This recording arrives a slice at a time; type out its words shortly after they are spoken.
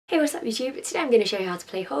Hey, what's up YouTube? Today I'm going to show you how to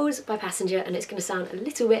play Holes by Passenger, and it's going to sound a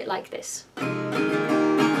little bit like this. A new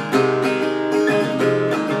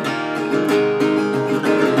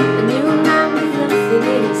man with nothing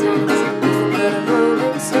in his hands, nothing but a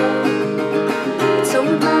rolling stone. It's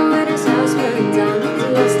all about when his house burned down, he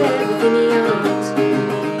lost everything he owned.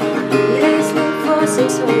 He lay asleep for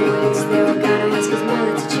 6 whole weeks, they were gonna ask his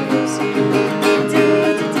mother to choose. You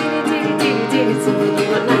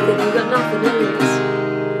got nothing to lose.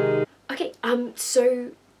 Okay,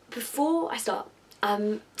 so before I start,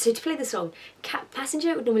 so to play the song,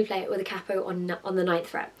 Passenger would normally play it with a capo on the 9th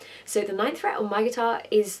fret. So the 9th fret on my guitar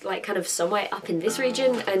is like kind of somewhere up in this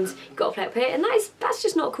region, and you've got to play it up here, and that's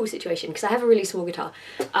just not a cool situation because I have a really small guitar.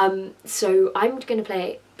 So I'm going to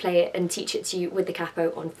play it and teach it to you with the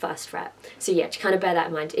capo on 1st fret. So yeah, just kind of bear that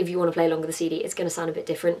in mind. If you want to play along with the CD, it's going to sound a bit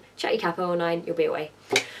different. Check your capo on 9, you'll be away.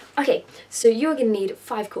 Okay, so you're going to need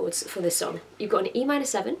 5 chords for this song. You've got an E minor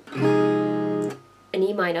 7, an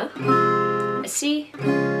E minor, a C,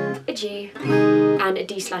 a G, and a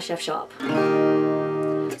D/F sharp.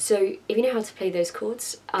 So if you know how to play those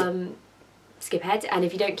chords, skip ahead, and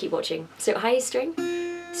if you don't, keep watching. So high E string,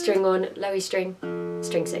 string 1, low E string,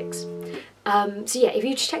 string 6. So yeah, if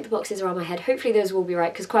you just check the boxes around my head, hopefully those will be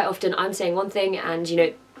right, because quite often I'm saying one thing and you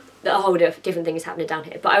know a whole different thing is happening down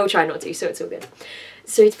here, but I will try not to, so it's all good.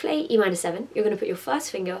 So to play E minor 7, you're going to put your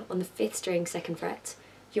 1st finger on the 5th string 2nd fret,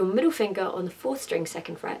 your middle finger on the 4th string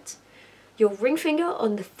 2nd fret, your ring finger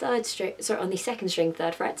on the 2nd string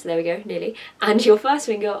 3rd fret, so there we go, nearly, and your 1st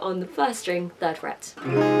finger on the 1st string 3rd fret.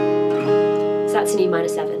 So that's an E minor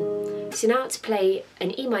 7. So now to play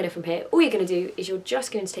an E minor from here, all you're going to do is you're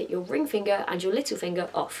just going to take your ring finger and your little finger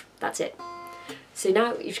off. That's it. So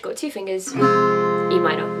now you've got 2 fingers, E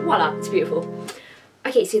minor, voila, it's beautiful.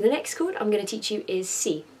 Okay, so the next chord I'm going to teach you is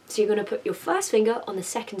C. So you're going to put your 1st finger on the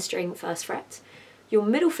 2nd string 1st fret, your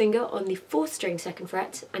middle finger on the 4th string 2nd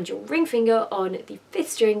fret, and your ring finger on the 5th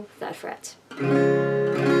string 3rd fret.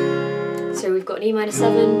 So we've got an E minor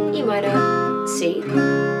 7, E minor, C.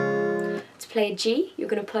 To play a G, you're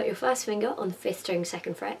going to put your 1st finger on the 5th string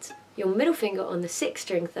 2nd fret, your middle finger on the 6th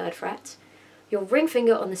string 3rd fret, your ring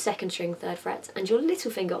finger on the 2nd string 3rd fret, and your little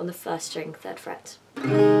finger on the 1st string 3rd fret.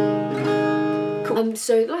 Cool.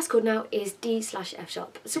 So the last chord now is D/F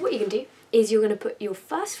sharp. So what you can do is you're going to put your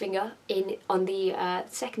 1st finger in on the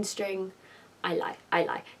 2nd string. I lie.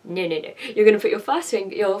 No. You're going to put your first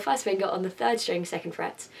finger on the 3rd string 2nd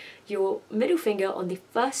fret, your middle finger on the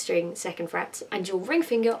 1st string 2nd fret, and your ring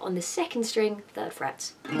finger on the 2nd string 3rd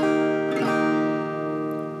fret.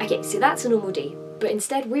 Okay, so that's a normal D, but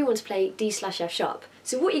instead we want to play D/F sharp.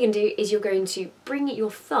 So what you're going to do is you're going to bring your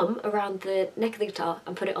thumb around the neck of the guitar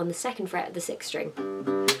and put it on the 2nd fret of the 6th string.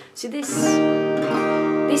 So this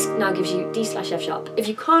now gives you D/F sharp. If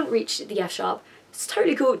you can't reach the F sharp, it's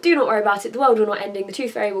totally cool, do not worry about it, the world will not ending, the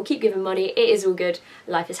Tooth Fairy will keep giving money, it is all good,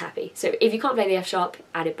 life is happy. So if you can't play the F sharp,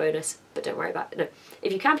 added bonus, but don't worry about it, no.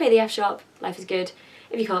 If you can play the F sharp, life is good.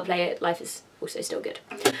 If you can't play it, life is also still good.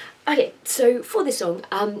 Okay, so for this song,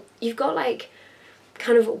 you've got like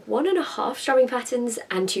kind of 1.5 strumming patterns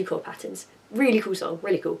and 2 chord patterns. Really cool song,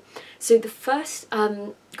 really cool. So the first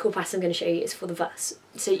chord pattern I'm going to show you is for the verse.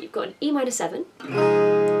 So you've got an E minor 7,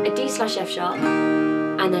 a D/F sharp,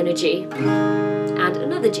 and then a G, and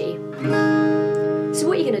another G. So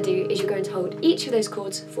what you're going to do is you're going to hold each of those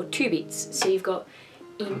chords for 2 beats. So you've got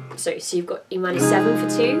E minor 7 for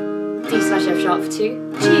 2, D/F sharp for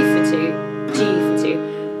 2, G for 2, G for 2.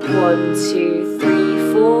 1, 2,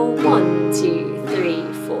 3, 4, 1, 2,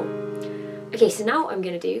 3, 4. Okay, so now what I'm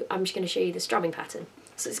going to do, I'm just going to show you the strumming pattern.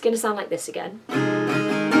 So it's going to sound like this again.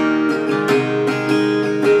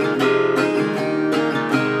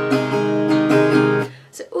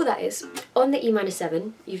 So all that is, on the E minor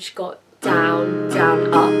 7, you've just got down,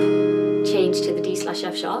 down, up, change to the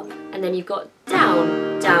D/F sharp, and then you've got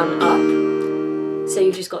down, down, up. So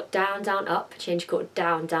you've just got down, down, up, change chord,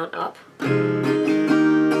 down, down, up.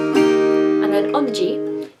 And then on the G,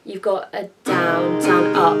 you've got a down,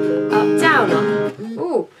 down, up, down, up.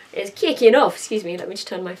 Ooh, it's kicking off. Excuse me, let me just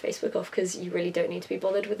turn my Facebook off because you really don't need to be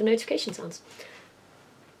bothered with the notification sounds.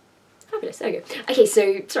 Fabulous, there we go. Okay,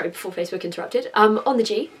 so, sorry, before Facebook interrupted. On the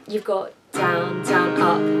G, you've got down,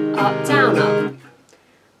 down, up, down, up.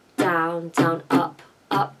 Down, down, up,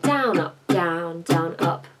 down, up. Down, down,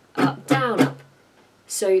 up, down, up.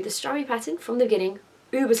 So the strumming pattern from the beginning,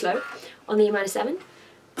 uber slow, on the E minor 7.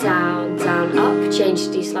 Down, down, up, change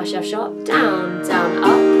to D/F sharp, down, down,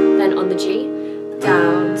 up, then on the G,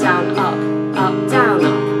 down, down, up, down,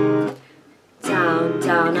 up, down,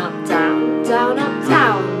 down, up, down, down, up,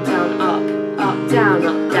 down, down, up, down,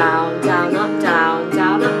 up, down, down, up, down,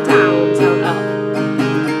 down, up, down, down,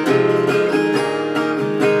 up.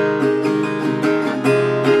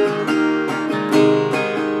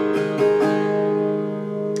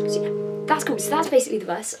 basically the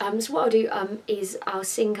verse. So what I'll do is I'll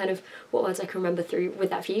sing kind of what words I can remember through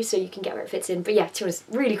with that for you, so you can get where it fits in. But yeah, to be honest,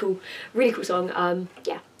 really cool song.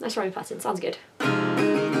 Yeah, nice rhyming pattern, sounds good.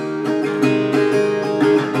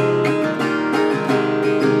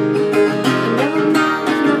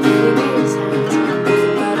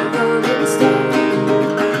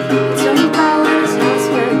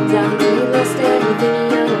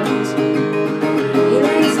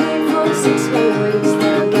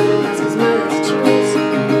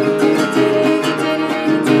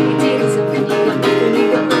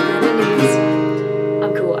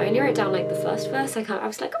 I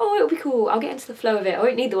was like, oh, it'll be cool, I'll get into the flow of it, I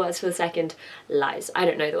won't need the words for the second. Lies, I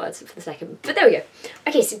don't know the words for the second, but there we go.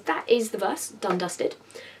 Okay, so that is the verse, done, dusted.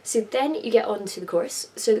 So then you get on to the chorus.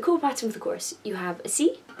 So the chord pattern for the chorus, you have a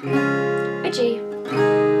C, a G,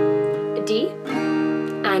 a D,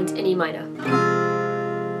 and an E minor.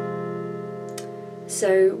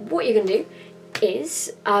 So what you're going to do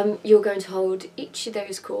is, you're going to hold each of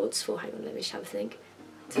those chords for, hang on, let me just have a think.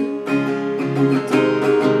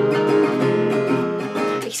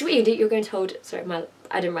 So what you do, you're going to hold, sorry,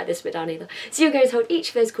 I didn't write this bit down either. So you're going to hold each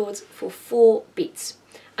of those chords for 4 beats.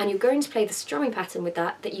 And you're going to play the strumming pattern with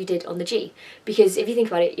that you did on the G. Because if you think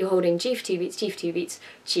about it, you're holding G for 2 beats, G for 2 beats,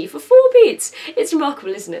 G for 4 beats. It's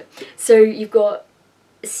remarkable, isn't it? So you've got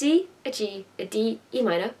a C, a G, a D, E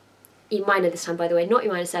minor this time, by the way, not E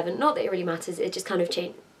minor 7. Not that it really matters, it just kind of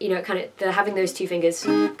change, you know, having those 2 fingers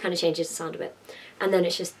kind of changes the sound a bit. And then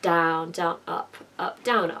it's just down, down, up, up,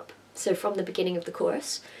 down, up. So from the beginning of the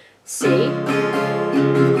chorus, C,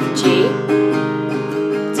 G,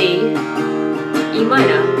 D, E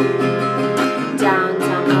minor, down,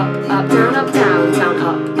 down, up, down, up, down, down,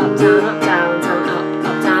 up, down, up, down, down,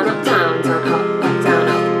 up, down, up, down, down, up, down,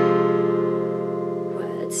 up.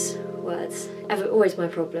 Words, always my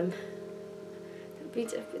problem.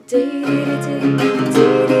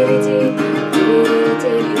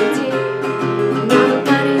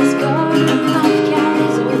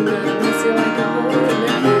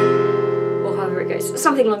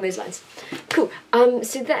 Something along those lines. Cool.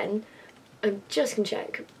 So then, I'm just going to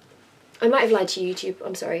check. I might have lied to YouTube,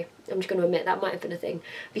 I'm sorry. I'm just going to admit that might have been a thing.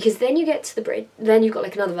 Because then you get to the bridge, then you've got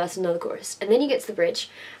like another verse and another chorus, and then you get to the bridge,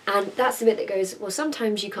 and that's the bit that goes, well,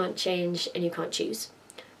 sometimes you can't change and you can't choose.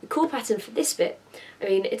 The chord pattern for this bit, I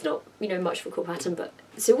mean, it's not, you know, much of a chord pattern, but,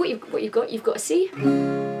 so what you've got a C,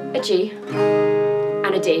 a G,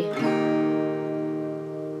 and a D,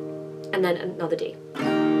 and then another D.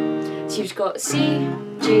 So you've got C,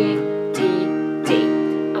 G, D, D.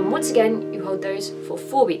 And once again, you hold those for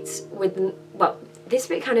 4 beats with, well, this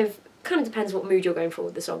bit kind of depends what mood you're going for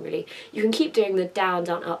with the song, really. You can keep doing the down,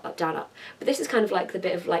 down, up, down, up. But this is kind of like the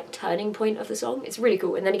bit of like turning point of the song. It's really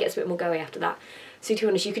cool, and then it gets a bit more go-y after that. So to be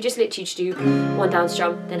honest, you could just literally just do 1 down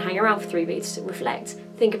strum, then hang around for 3 beats, reflect,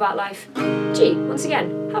 think about life. G, once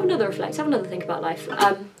again, have another reflect, have another think about life,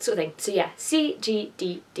 sort of thing. So yeah, C, G,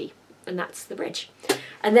 D, D. And that's the bridge.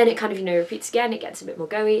 And then it kind of, you know, repeats again, it gets a bit more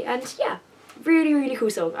go-y, and yeah, really cool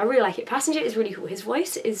song. I really like it. Passenger is really cool. His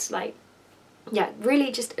voice is like, yeah,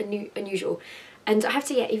 really just unusual. And I have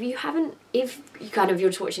to, yeah, if you you're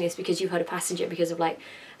just watching this because you've heard of Passenger because of like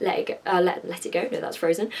Let It Go, no, that's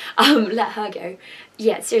Frozen, Let Her Go,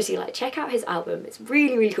 yeah, seriously, like, check out his album. It's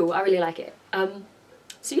really cool. I really like it.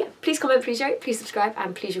 So yeah, please comment, please rate, please subscribe,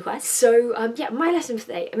 and please request. So yeah, my lesson for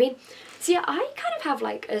today, I mean, so yeah, I kind of have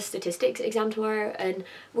like a statistics exam tomorrow, and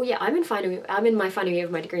well, yeah, I'm in my final year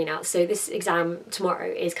of my degree now, so this exam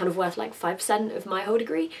tomorrow is kind of worth like 5% of my whole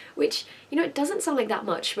degree, which, you know, it doesn't sound like that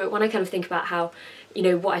much, but when I kind of think about how, you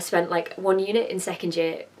know, what I spent like 1 unit in second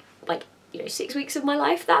year, like, you know, 6 weeks of my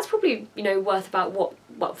life, that's probably, you know, worth about what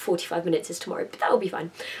 45 minutes is tomorrow, but that'll be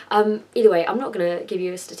fine. Either way, I'm not going to give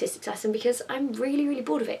you a statistics lesson because I'm really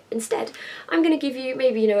bored of it. Instead, I'm going to give you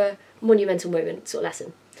maybe, you know, a monumental moment sort of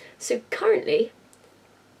lesson. So currently,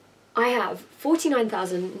 I have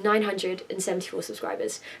 49,974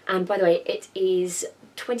 subscribers, and by the way, it is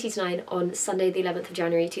 20 to 9 on Sunday the 11th of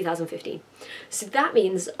January 2015. So that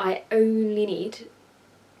means I only need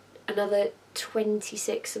another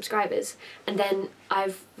 26 subscribers, and then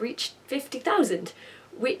I've reached 50,000,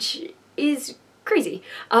 which is crazy.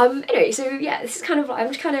 Anyway, so yeah, this is kind of, I'm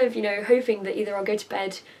just kind of, you know, hoping that either I'll go to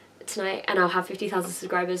bed tonight and I'll have 50,000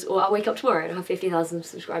 subscribers, or I'll wake up tomorrow and I'll have 50,000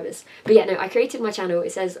 subscribers. But yeah, no, I created my channel,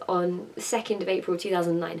 it says on the 2nd of April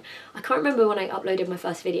 2009. I can't remember when I uploaded my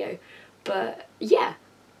first video, but yeah,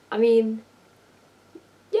 I mean,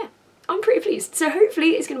 yeah, I'm pretty pleased. So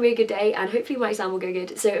hopefully it's going to be a good day, and hopefully my exam will go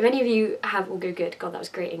good. So if any of you will go good. God, that was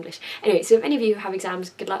great English. Anyway, so if any of you have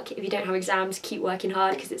exams, good luck. If you don't have exams, keep working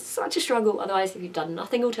hard, because it's such a struggle. Otherwise, if you've done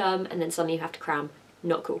nothing all term and then suddenly you have to cram,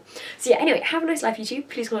 not cool. So yeah, anyway, have a nice life, YouTube.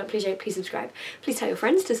 Please comment, please share, please subscribe. Please tell your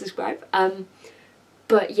friends to subscribe.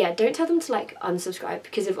 But yeah, don't tell them to like unsubscribe,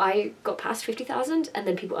 because if I got past 50,000 and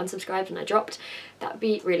then people unsubscribed and I dropped, that would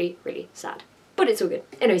be really, really sad. But it's all good.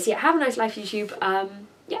 Anyway, so yeah, have a nice life, YouTube.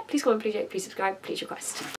 Yeah, please comment, please share, please subscribe, please request.